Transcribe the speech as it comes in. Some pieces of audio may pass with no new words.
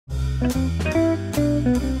Learning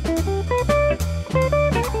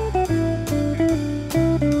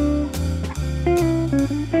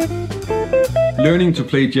to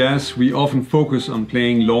play jazz, we often focus on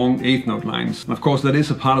playing long eighth note lines. Of course, that is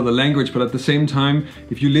a part of the language, but at the same time,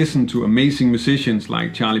 if you listen to amazing musicians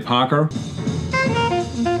like Charlie Parker,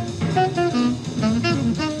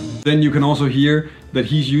 then you can also hear that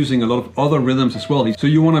he's using a lot of other rhythms as well. So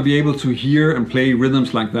you want to be able to hear and play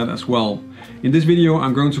rhythms like that as well. In this video,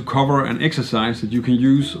 I'm going to cover an exercise that you can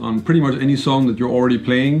use on pretty much any song that you're already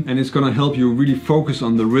playing, and it's going to help you really focus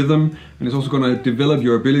on the rhythm, and it's also going to develop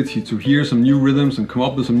your ability to hear some new rhythms and come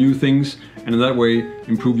up with some new things, and in that way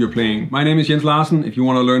improve your playing. My name is Larsen. If you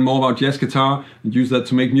want to learn more about jazz guitar and use that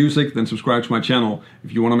to make music, then subscribe to my channel.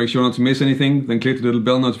 If you want to make sure not to miss anything, then click the little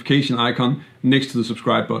bell notification icon next to the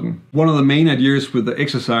subscribe button. One of the main ideas with the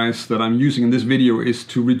exercise that I'm using in this video is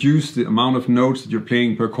to reduce the amount of notes that you're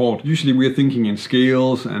playing per chord. Usually we're thinking in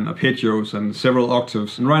scales and arpeggios and several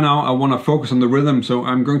octaves, and right now I want to focus on the rhythm, so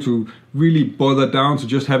I'm going to really boil that down to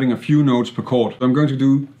just having a few notes per chord. I'm going to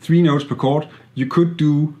do 3 notes per chord. You could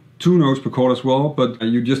do 2 notes per chord as well, but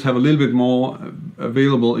you just have a little bit more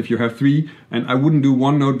available if you have 3, and I wouldn't do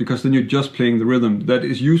 1 note because then you're just playing the rhythm. That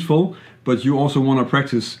is useful, but you also want to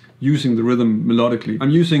practice using the rhythm melodically.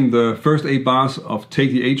 I'm using the first 8 bars of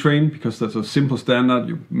Take the A Train because that's a simple standard,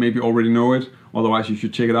 you maybe already know it, otherwise you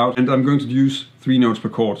should check it out. And I'm going to use 3 notes per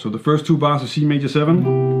chord. So the first 2 bars are C major 7,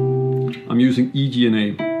 I'm using E, G and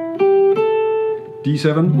A.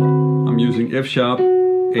 D7, I'm using F sharp,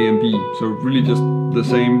 A and B. So really just the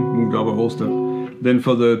same, moved up a whole step. Then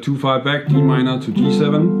for the 2-5 back, D minor to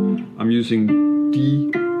G7, I'm using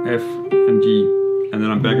D, F and G. And then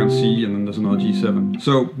I'm back on C, and then there's another G7.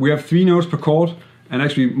 So we have 3 notes per chord, and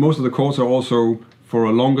actually most of the chords are also for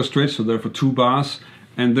a longer stretch, so they're for 2 bars.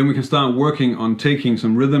 And then we can start working on taking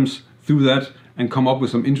some rhythms through that and come up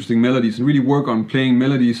with some interesting melodies and really work on playing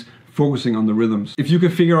melodies focusing on the rhythms. If you can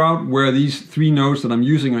figure out where these 3 notes that I'm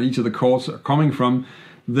using on each of the chords are coming from,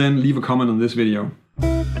 then leave a comment on this video.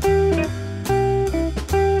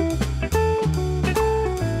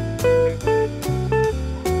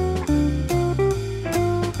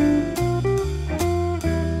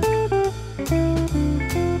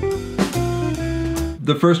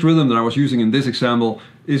 The first rhythm that I was using in this example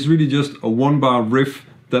is really just a 1-bar riff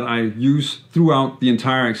that I use throughout the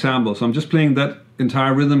entire example. So I'm just playing that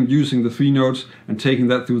entire rhythm using the 3 notes and taking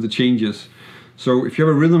that through the changes. So if you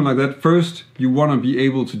have a rhythm like that, first you want to be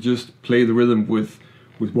able to just play the rhythm with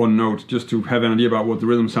 1 note, just to have an idea about what the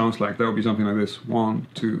rhythm sounds like. That would be something like this: 1,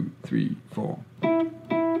 2, 3, 4.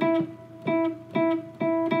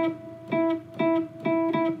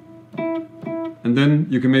 And then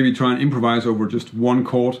you can maybe try and improvise over just 1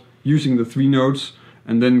 chord using the 3 notes,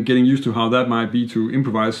 and then getting used to how that might be to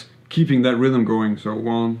improvise, keeping that rhythm going. So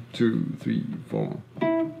 1, 2, 3, 4.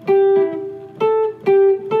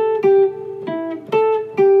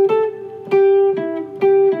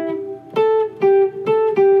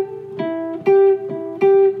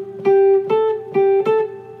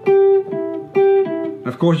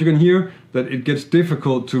 Of course, you can hear that it gets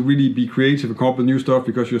difficult to really be creative and come up with new stuff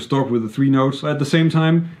because you're stuck with the 3 notes. At the same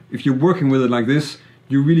time, if you're working with it like this,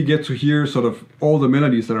 you really get to hear sort of all the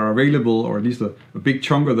melodies that are available, or at least a big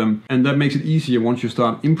chunk of them, and that makes it easier once you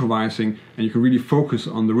start improvising, and you can really focus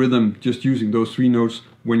on the rhythm just using those 3 notes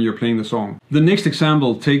when you're playing the song. The next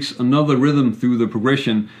example takes another rhythm through the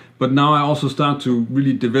progression, but now I also start to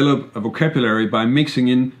really develop a vocabulary by mixing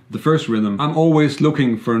in the first rhythm. I'm always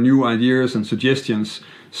looking for new ideas and suggestions,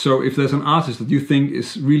 so if there's an artist that you think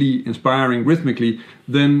is really inspiring rhythmically,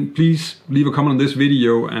 then please leave a comment on this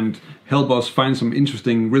video and help us find some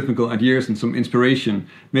interesting rhythmical ideas and some inspiration,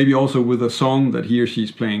 maybe also with a song that he or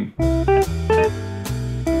she's playing.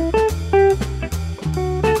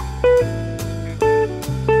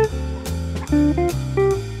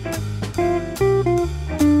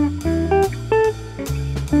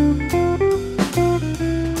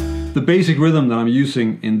 The basic rhythm that I'm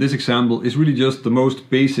using in this example is really just the most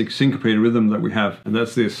basic syncopated rhythm that we have, and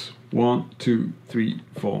that's this: 1, 2, 3,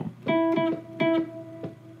 4.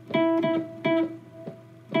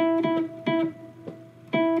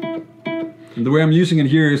 And the way I'm using it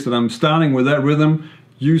here is that I'm starting with that rhythm,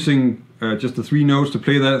 using just the 3 notes to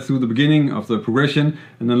play that through the beginning of the progression,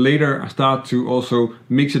 and then later I start to also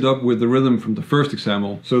mix it up with the rhythm from the first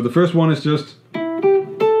example. So the first one is just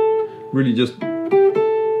really just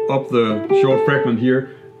up the short fragment here,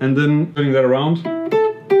 and then turning that around,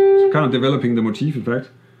 so kind of developing the motif in fact.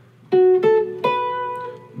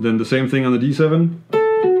 Then the same thing on the D7,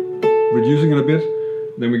 reducing it a bit,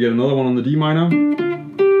 then we get another one on the D minor,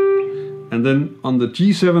 and then on the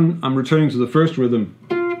G7 I'm returning to the first rhythm,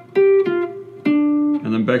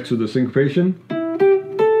 and then back to the syncopation,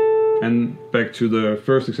 and back to the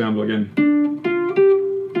first example again.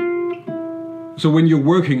 So when you're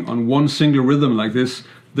working on one single rhythm like this,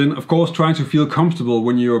 then of course try to feel comfortable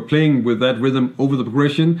when you're playing with that rhythm over the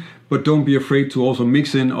progression, but don't be afraid to also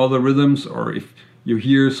mix in other rhythms, or if you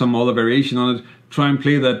hear some other variation on it, try and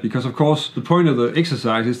play that, because of course the point of the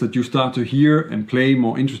exercise is that you start to hear and play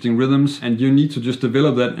more interesting rhythms, and you need to just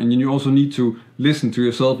develop that, and you also need to listen to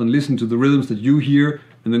yourself and listen to the rhythms that you hear,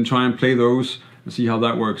 and then try and play those and see how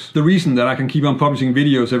that works. The reason that I can keep on publishing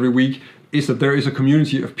videos every week is that there is a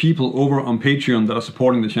community of people over on Patreon that are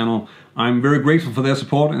supporting the channel. I'm very grateful for their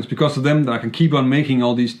support, and it's because of them that I can keep on making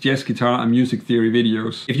all these jazz guitar and music theory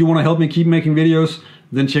videos. If you want to help me keep making videos,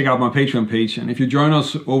 then check out my Patreon page, and if you join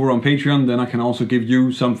us over on Patreon, then I can also give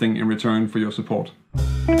you something in return for your support.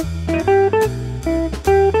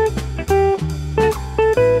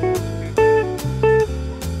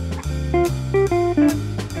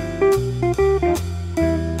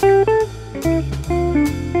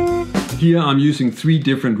 Here I'm using 3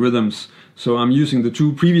 different rhythms. So I'm using the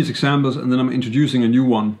 2 previous examples, and then I'm introducing a new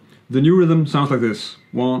one. The new rhythm sounds like this.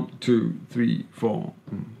 1, 2, 3, 4.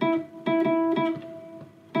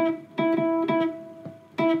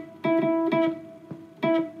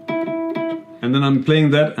 And then I'm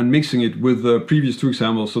playing that and mixing it with the previous 2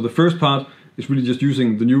 examples. So the first part is really just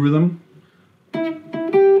using the new rhythm,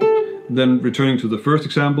 then returning to the first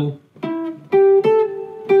example,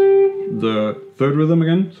 the third rhythm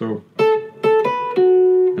again, so,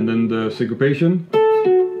 and then the syncopation.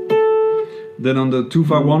 Then on the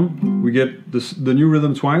 2-5-1 we get the new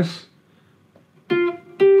rhythm twice,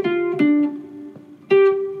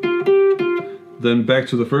 then back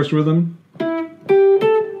to the first rhythm,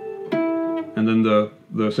 and then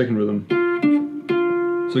the second rhythm.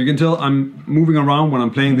 So you can tell I'm moving around when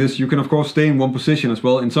I'm playing this. You can of course stay in one position as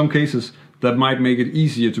well. In some cases that might make it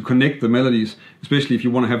easier to connect the melodies, especially if you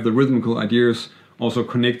want to have the rhythmical ideas also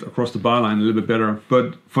connect across the bar line a little bit better.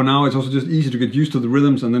 But for now it's also just easy to get used to the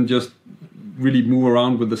rhythms and then just really move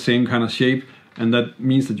around with the same kind of shape, and that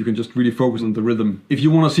means that you can just really focus on the rhythm. If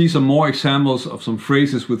you want to see some more examples of some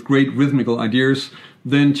phrases with great rhythmical ideas,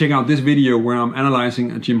 then check out this video where I'm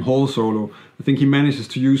analyzing a Jim Hall solo. I think he manages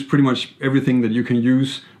to use pretty much everything that you can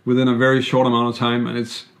use within a very short amount of time, and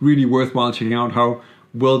it's really worthwhile checking out how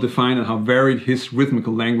well defined and how varied his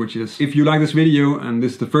rhythmical language is. If you like this video and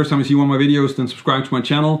this is the first time you see one of my videos, then subscribe to my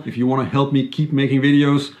channel. If you want to help me keep making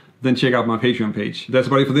videos, then check out my Patreon page. That's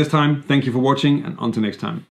about it for this time. Thank you for watching, and until next time.